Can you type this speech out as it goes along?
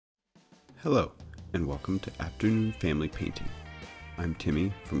Hello, and welcome to Afternoon Family Painting. I'm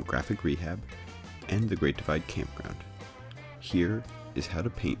Timmy from Graphic Rehab and the Great Divide Campground. Here is how to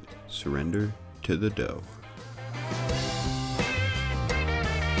paint Surrender to the Dough.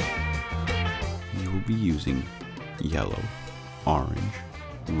 You will be using yellow, orange,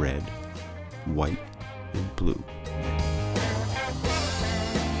 red, white, and blue.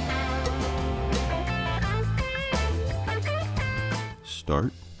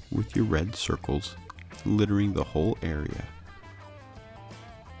 Start with your red circles littering the whole area.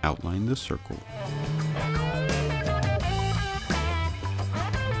 Outline the circle.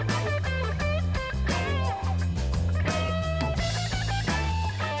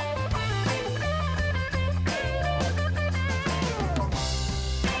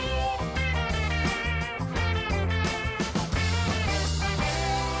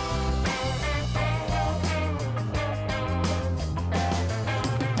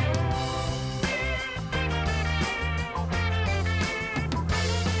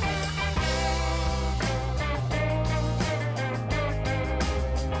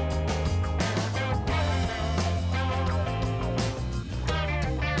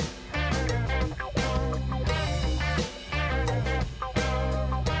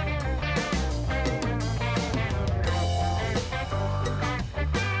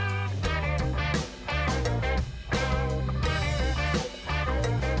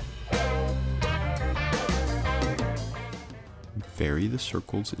 Vary the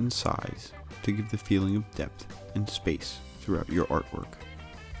circles in size to give the feeling of depth and space throughout your artwork.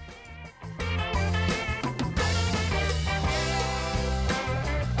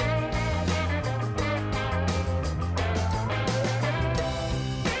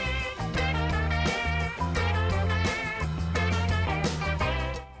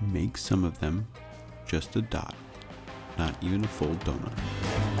 Make some of them just a dot, not even a full donut.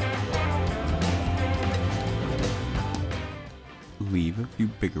 Leave a few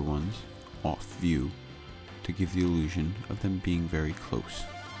bigger ones off view to give the illusion of them being very close.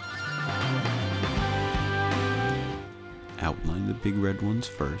 Outline the big red ones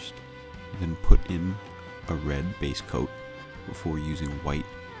first, then put in a red base coat before using white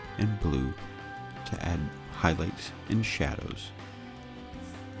and blue to add highlights and shadows.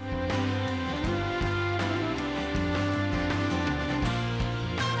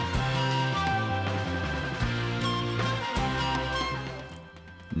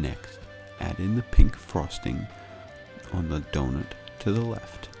 Next, add in the pink frosting on the donut to the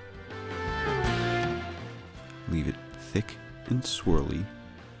left. Leave it thick and swirly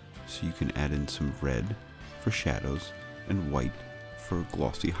so you can add in some red for shadows and white for a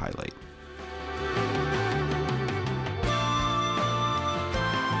glossy highlight.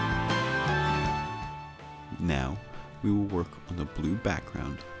 Now, we will work on the blue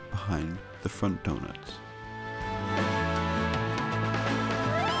background behind the front donuts.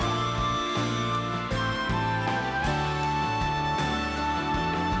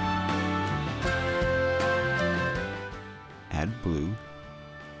 Add blue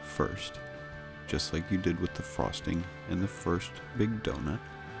first, just like you did with the frosting and the first big donut.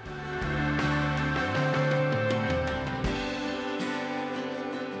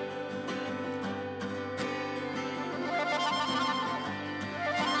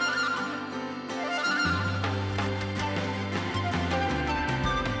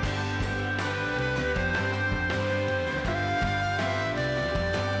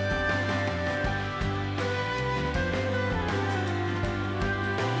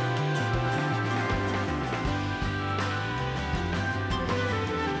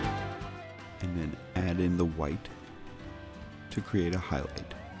 Add in the white to create a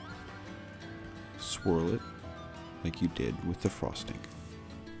highlight. Swirl it like you did with the frosting.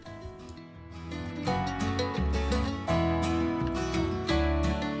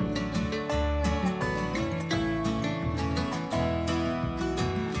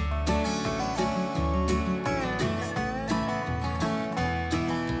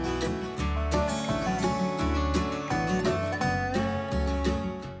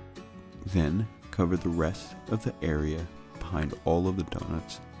 Then cover the rest of the area behind all of the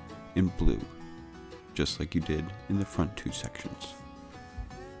donuts in blue, just like you did in the front two sections.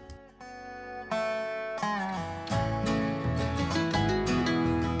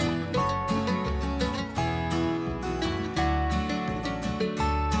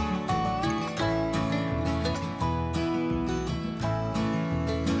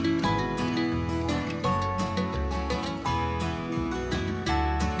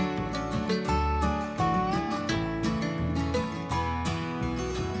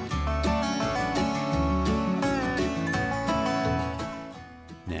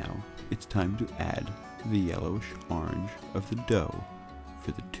 it's time to add the yellowish orange of the dough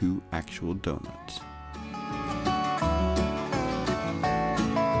for the 2 actual donuts.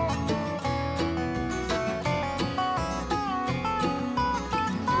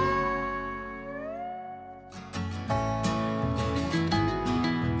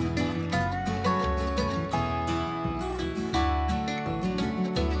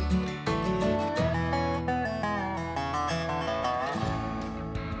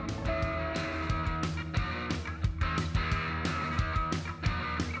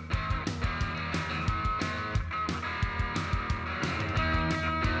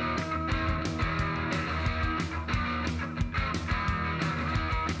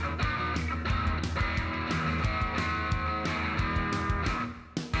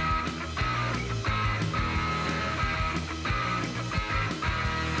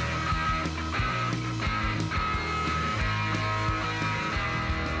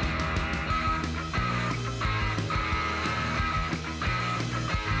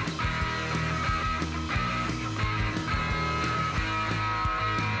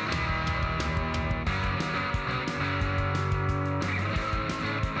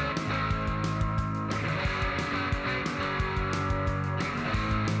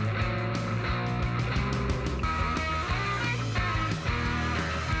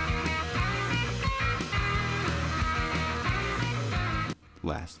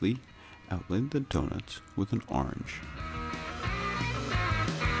 Lastly, outline the donuts with an orange.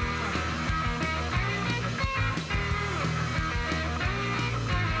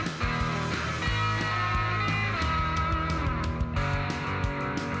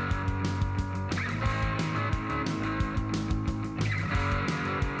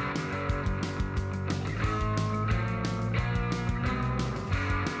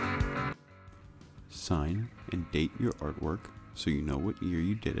 Sign and date your artwork so you know what year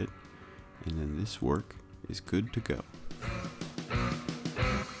you did it, and then this work is good to go.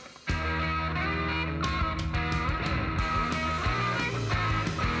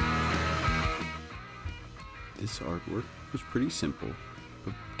 This artwork was pretty simple,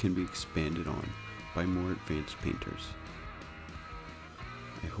 but can be expanded on by more advanced painters.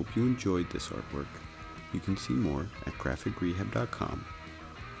 I hope you enjoyed this artwork. You can see more at graphicrehab.com.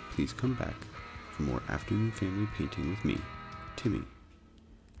 Please come back for more afternoon family painting with me, Timmy.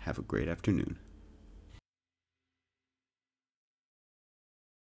 Have a great afternoon.